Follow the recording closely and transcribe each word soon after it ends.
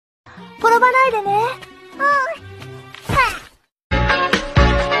転ばないでね。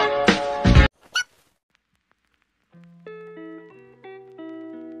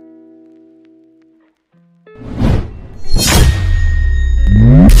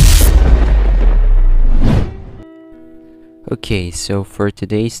Okay, so for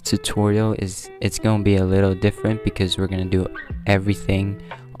today's tutorial it's gonna be a little different because we're gonna do everything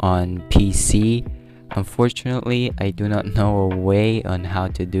on PC. Unfortunately, I do not know a way on how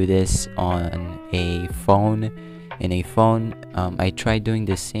to do this on a phone. I tried doing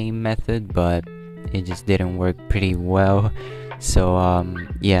the same method, but it just didn't work pretty well. So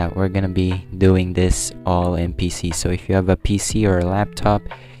yeah, we're gonna be doing this all in PC. So if you have a PC or a laptop,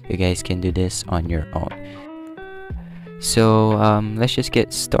 you guys can do this on your own. So let's just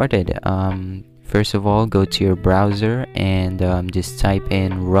get started. First of all, go to your browser and just type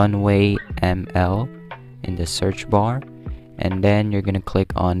in RunwayML in the search bar, and then you're gonna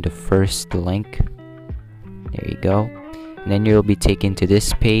click on the first link. There you go. And then you'll be taken to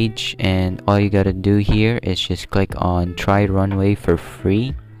this page, and all you gotta do here is just click on Try Runway for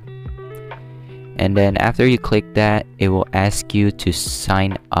free. And then after you click that, it will ask you to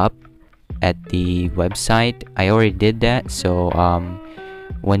sign up at the website. I already did that, so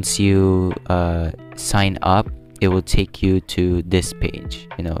once you sign up, it will take you to this page.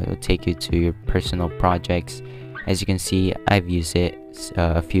 It will take you to your personal projects. As you can see, I've used it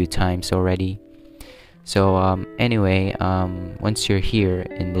a few times already. So anyway, once you're here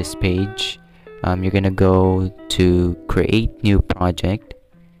in this page, you're gonna go to create new project,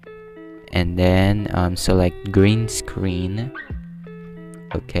 and then select green screen.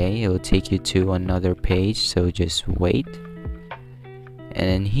 Okay, it will take you to another page, so just wait. And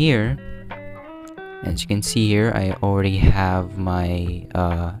then here, as you can see here, I already have my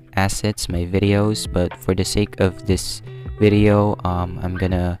assets, my videos, but for the sake of this video, I'm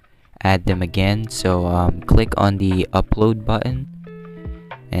gonna add them again. So click on the upload button,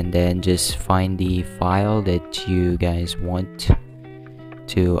 and then just find the file that you guys want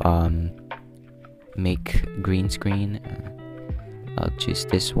to make green screen. I'll choose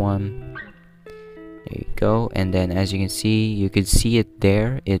this one. There you go. And then as you can see, you could see it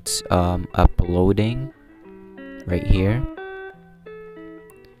there. It's uploading right here.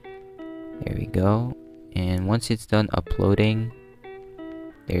 There we go. And once it's done uploading,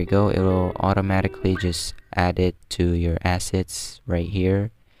 there you go, it will automatically just add it to your assets right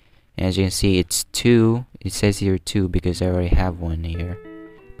here. And as you can see, it's 2. It says here 2 because I already have one here.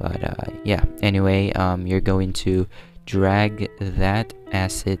 But yeah, anyway, you're going to drag that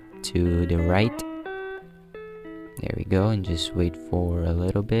asset to the right. There we go, and just wait for a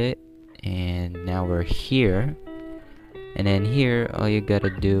little bit. And now we're here. And then here, all you gotta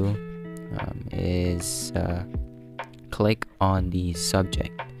do is click on the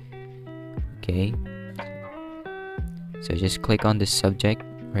subject. Okay, so just click on the subject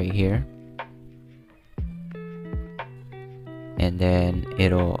right here, and then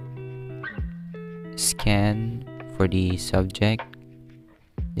it'll scan for the subject.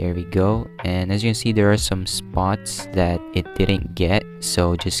 There we go. And as you can see, there are some spots that it didn't get,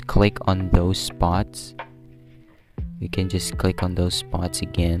 so just click on those spots. You can just click on those spots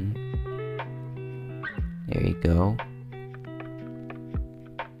again. There you go.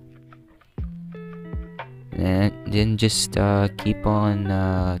 And then just keep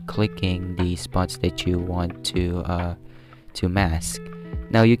on clicking the spots that you want to mask.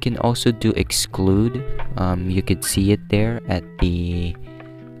 Now you can also do exclude. You could see it there at the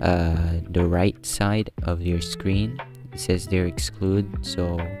right side of your screen. It says there exclude,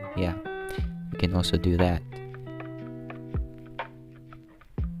 so yeah, you can also do that.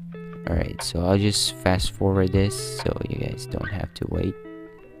 Alright, so I'll just fast forward this so you guys don't have to wait.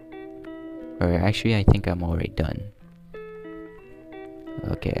 Or actually, I think I'm already done.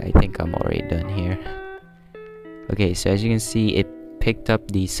 Okay, I think I'm already done here. Okay, so as you can see, it picked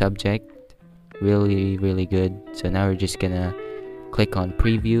up the subject really good. So now we're just gonna click on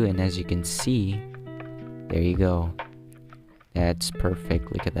preview, and as you can see, there you go. That's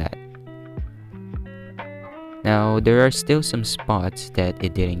perfect. Look at that. Now there are still some spots that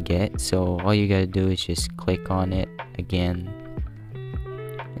it didn't get, so all you gotta do is just click on it again.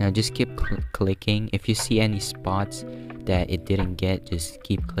 Now just keep clicking. If you see any spots that it didn't get, just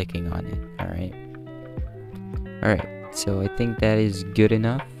keep clicking on it. Alright, so I think that is good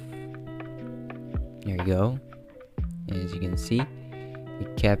enough. There you go. As you can see,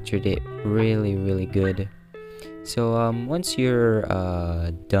 it captured it really good. So once you're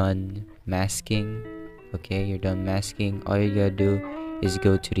done masking, okay, you're done masking, all you gotta do is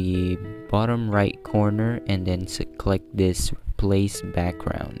go to the bottom right corner and then click this replace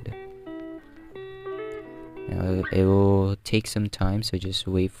background. Now it will take some time, so just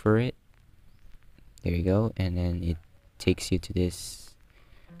wait for it. There you go, and then it takes you to this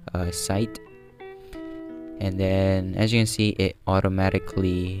site, and then as you can see, it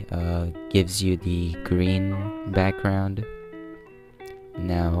automatically gives you the green background.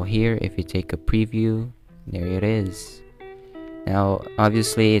 Now here, if you take a preview, there it is. Now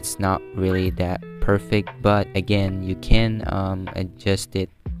obviously it's not really that perfect, but again, you can adjust it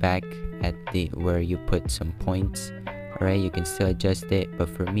back at the where you put some points. Alright, you can still adjust it, but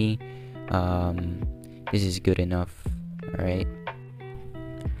for me, this is good enough. Alright.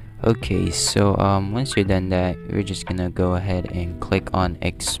 Okay, so once you're done that, we're just gonna go ahead and click on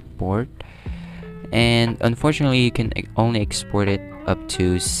export, and unfortunately you can only export it up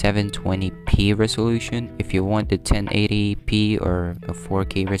to 720p resolution. If you want the 1080p or a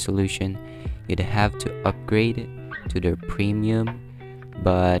 4K resolution, you'd have to upgrade to their premium,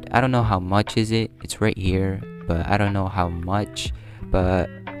 but I don't know how much is it. It's right here, but I don't know how much. But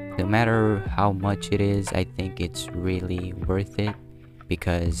no matter how much it is, I think it's really worth it,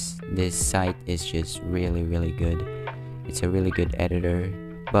 because this site is just really good. It's a really good editor.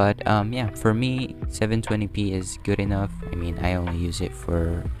 But yeah, for me 720p is good enough. I mean, I only use it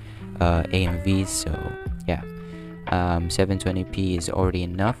for AMVs, so yeah, 720p is already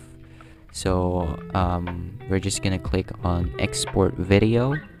enough. So we're just gonna click on export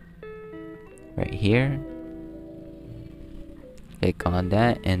video right here, click on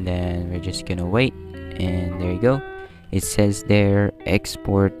that, and then we're just gonna wait, and there you go. It says there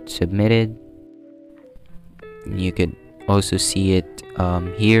export submitted. You could also see it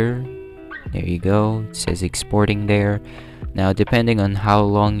here. There you go, it says exporting there. Now depending on how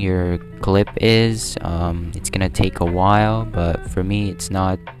long your clip is, it's gonna take a while, but for me it's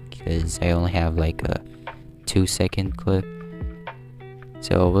not, because I only have like a 2-second clip.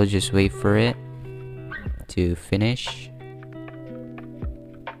 So we'll just wait for it to finish.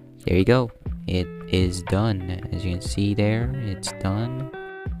 There you go, it is done. As you can see there, it's done.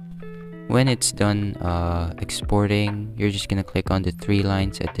 When it's done exporting, you're just gonna click on the 3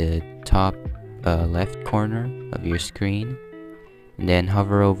 lines at the top left corner of your screen, and then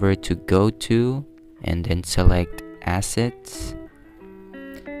hover over to go to, and then select assets,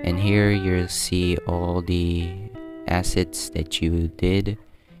 and here you'll see all the assets that you did,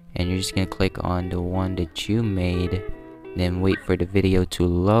 and you're just gonna click on the one that you made, then wait for the video to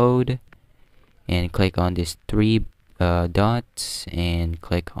load, and click on this 3 dots and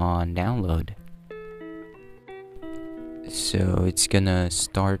click on download. So it's gonna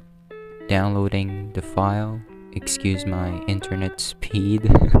start downloading the file. Excuse my internet speed.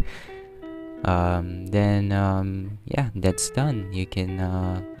 Then yeah, that's done. You can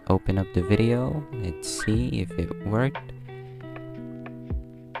open up the video. Let's see if it worked,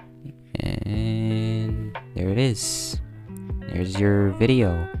 and there it is. There's your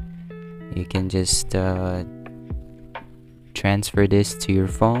video. You can just transfer this to your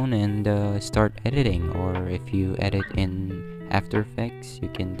phone and start editing, or if you edit in After Effects, you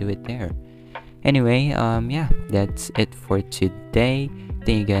can do it there. Anyway, yeah, that's it for today.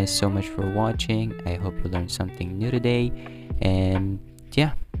 Thank you guys so much for watching. I hope you learned something new today, and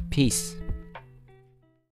yeah, peace.